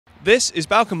This is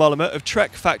Bauke Mollema of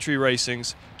Trek Factory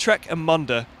Racing's Trek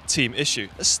Émonda team issue.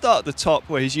 Let's start at the top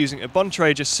where he's using a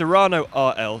Bontrager Serrano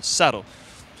RL saddle.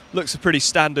 Looks a pretty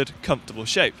standard, comfortable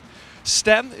shape.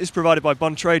 Stem is provided by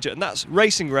Bontrager and that's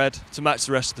racing red to match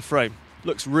the rest of the frame.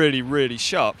 Looks really, really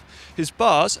sharp. His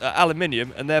bars are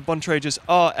aluminium and they're Bontrager's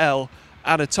RL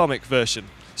anatomic version.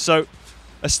 So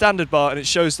a standard bar, and it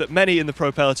shows that many in the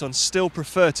pro peloton still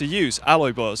prefer to use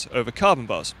alloy bars over carbon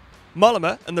bars.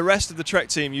 Mollema and the rest of the Trek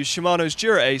team use Shimano's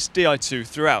Dura Ace Di2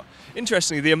 throughout.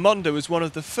 Interestingly, the Émonda was one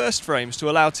of the first frames to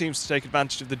allow teams to take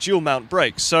advantage of the dual mount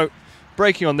brakes, so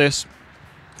braking on this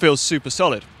feels super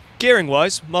solid. Gearing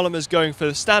wise, Mollema's going for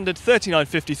the standard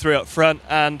 3953 up front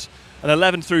and an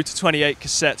 11 through to 28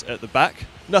 cassette at the back.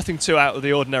 Nothing too out of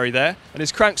the ordinary there, and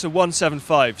his cranks are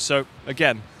 175, so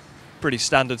again, pretty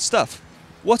standard stuff.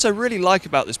 What I really like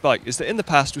about this bike is that in the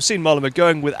past we've seen Mollema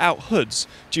going without hoods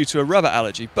due to a rubber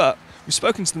allergy, but we've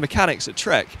spoken to the mechanics at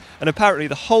Trek and apparently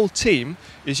the whole team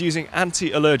is using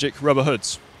anti-allergic rubber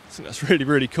hoods. I think that's really,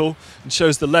 really cool and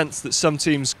shows the lengths that some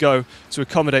teams go to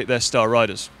accommodate their star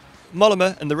riders.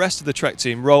 Mollema and the rest of the Trek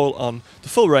team roll on the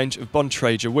full range of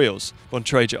Bontrager wheels.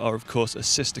 Bontrager are of course a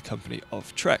sister company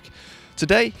of Trek.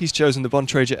 Today he's chosen the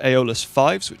Bontrager Aeolus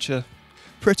 5s, which are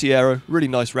pretty aero, really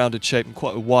nice rounded shape and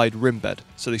quite a wide rim bed.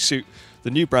 So they suit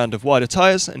the new brand of wider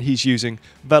tyres, and he's using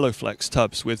Veloflex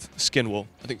tubs with skin wall.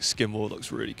 I think skin wall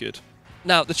looks really good.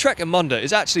 Now the Trek Émonda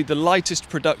is actually the lightest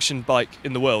production bike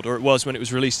in the world, or it was when it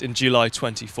was released in July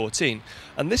 2014.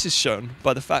 And this is shown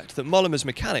by the fact that Mollema's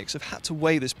mechanics have had to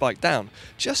weigh this bike down.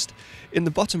 Just in the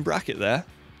bottom bracket there,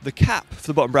 the cap for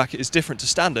the bottom bracket is different to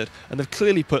standard, and they've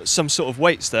clearly put some sort of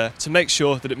weights there to make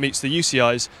sure that it meets the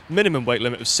UCI's minimum weight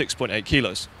limit of 6.8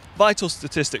 kilos. Vital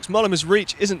statistics: Mollema's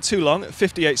reach isn't too long at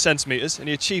 58 centimeters, and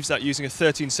he achieves that using a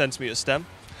 13 centimeter stem,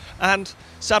 and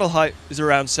saddle height is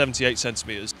around 78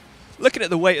 centimeters. Looking at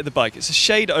the weight of the bike, it's a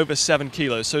shade over 7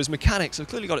 kilos, so his mechanics have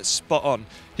clearly got it spot on.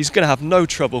 He's going to have no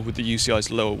trouble with the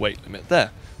UCI's lower weight limit there,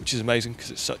 which is amazing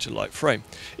because it's such a light frame.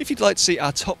 If you'd like to see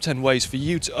our top 10 ways for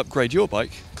you to upgrade your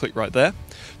bike, click right there.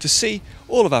 To see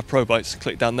all of our pro bikes,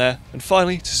 click down there. And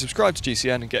finally, to subscribe to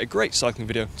GCN and get a great cycling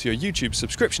video to your YouTube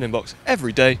subscription inbox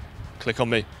every day, click on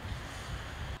me.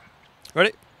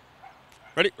 Ready?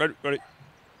 Ready, ready, ready.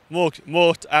 More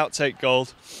outtake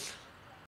gold.